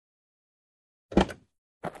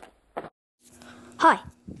Hi,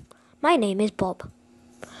 my name is Bob,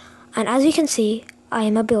 and as you can see, I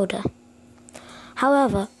am a builder.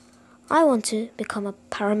 However, I want to become a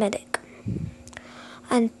paramedic.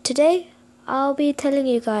 And today, I'll be telling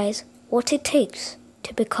you guys what it takes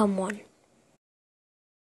to become one.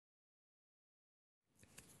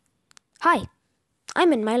 Hi,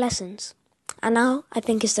 I'm in my lessons, and now I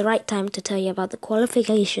think it's the right time to tell you about the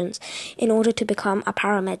qualifications in order to become a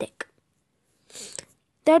paramedic.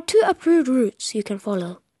 There are 2 approved routes you can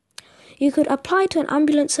follow. You could apply to an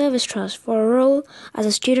ambulance service trust for a role as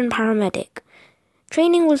a student paramedic.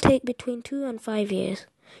 Training will take between 2 and 5 years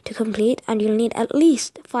to complete, and you'll need at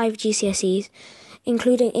least 5 GCSEs,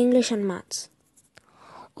 including English and Maths.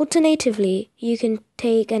 Alternatively, you can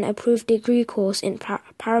take an approved degree course in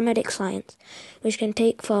paramedic science, which can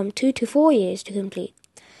take from 2 to 4 years to complete.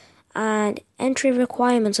 And entry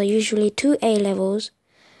requirements are usually 2 A-levels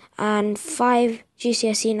and 5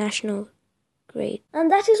 GCSE national grade.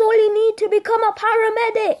 And that is all you need to become a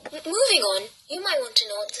paramedic. Moving on, you might want to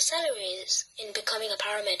know what the salary is in becoming a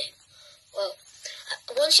paramedic. Well,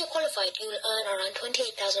 once you're qualified, you will earn around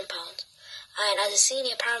 £28,000. And as a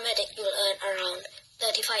senior paramedic, you will earn around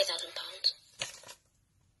 £35,000.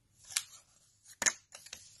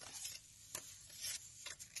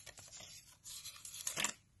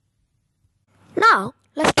 Now,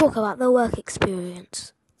 let's talk about the work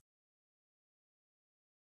experience.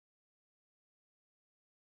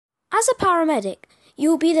 As a paramedic, you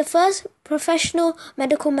will be the first professional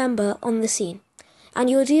medical member on the scene, and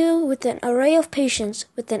you'll deal with an array of patients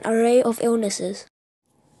with an array of illnesses.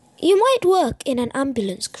 You might work in an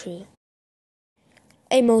ambulance crew,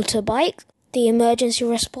 a motorbike, the emergency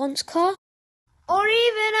response car, or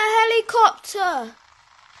even a helicopter.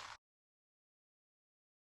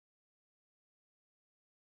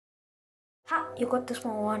 Ha, you got the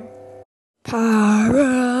small one.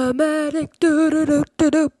 Paramedic,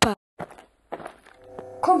 do-do-do-do-do-pa.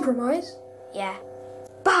 Compromise? Yeah.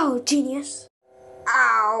 Bow, genius.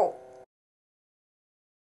 Ow.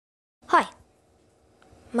 Hi.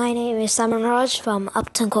 My name is Salman Raj from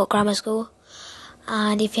Upton Court Grammar School.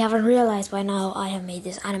 And if you haven't realised by now, I have made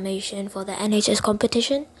this animation for the Nhs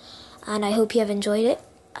Competition. And I hope you have enjoyed it.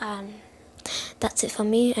 And that's it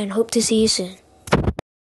from me, and hope to see you soon.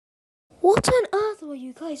 What on earth were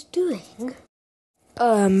you guys doing?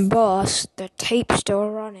 Boss, the tape's still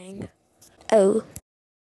running. Oh.